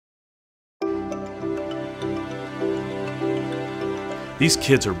These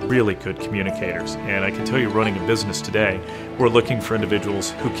kids are really good communicators, and I can tell you, running a business today, we're looking for individuals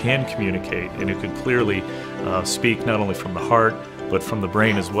who can communicate and who can clearly speak not only from the heart, but from the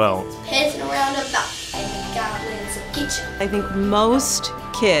brain as well. Heads and around about, and goblins of kitchen. I think most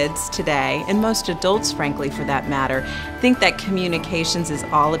kids today, and most adults frankly for that matter, think that communications is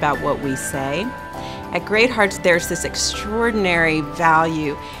all about what we say. At Great Hearts, there's this extraordinary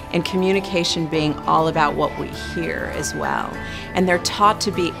value in communication being all about what we hear as well. And they're taught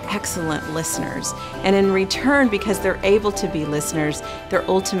to be excellent listeners. And in return, because they're able to be listeners, they're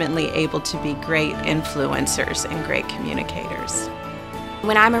ultimately able to be great influencers and great communicators.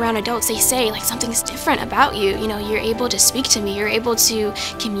 When I'm around adults, they say like something's different about you. You know, you're able to speak to me, you're able to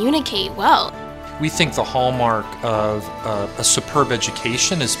communicate well. We think the hallmark of a superb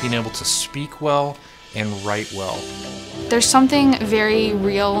education is being able to speak well and write well. There's something very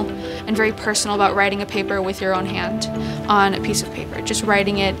real and very personal about writing a paper with your own hand on a piece of paper. Just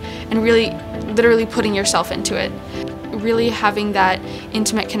writing it and really, literally putting yourself into it. Really having that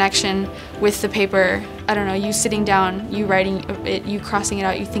intimate connection with the paper. I don't know, you sitting down, you writing it, you crossing it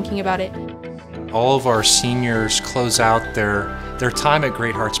out, you thinking about it. All of our seniors close out their time at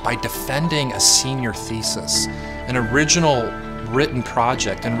Great Hearts by defending a senior thesis, an original written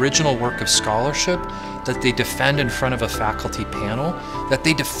project, an original work of scholarship that they defend in front of a faculty panel, that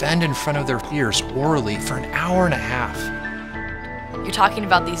they defend in front of their peers orally for an hour and a half. You're talking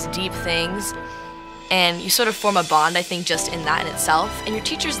about these deep things, and you sort of form a bond, I think, just in that in itself. And your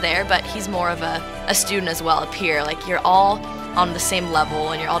teacher's there, but he's more of a student as well, a peer. Like, you're all on the same level,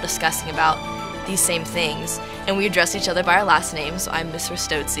 and you're all discussing about these same things. And we address each other by our last names, so I'm Mr.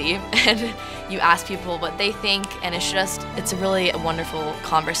 Stotze, and you ask people what they think, and it's a really wonderful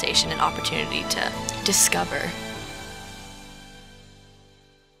conversation and opportunity to discover.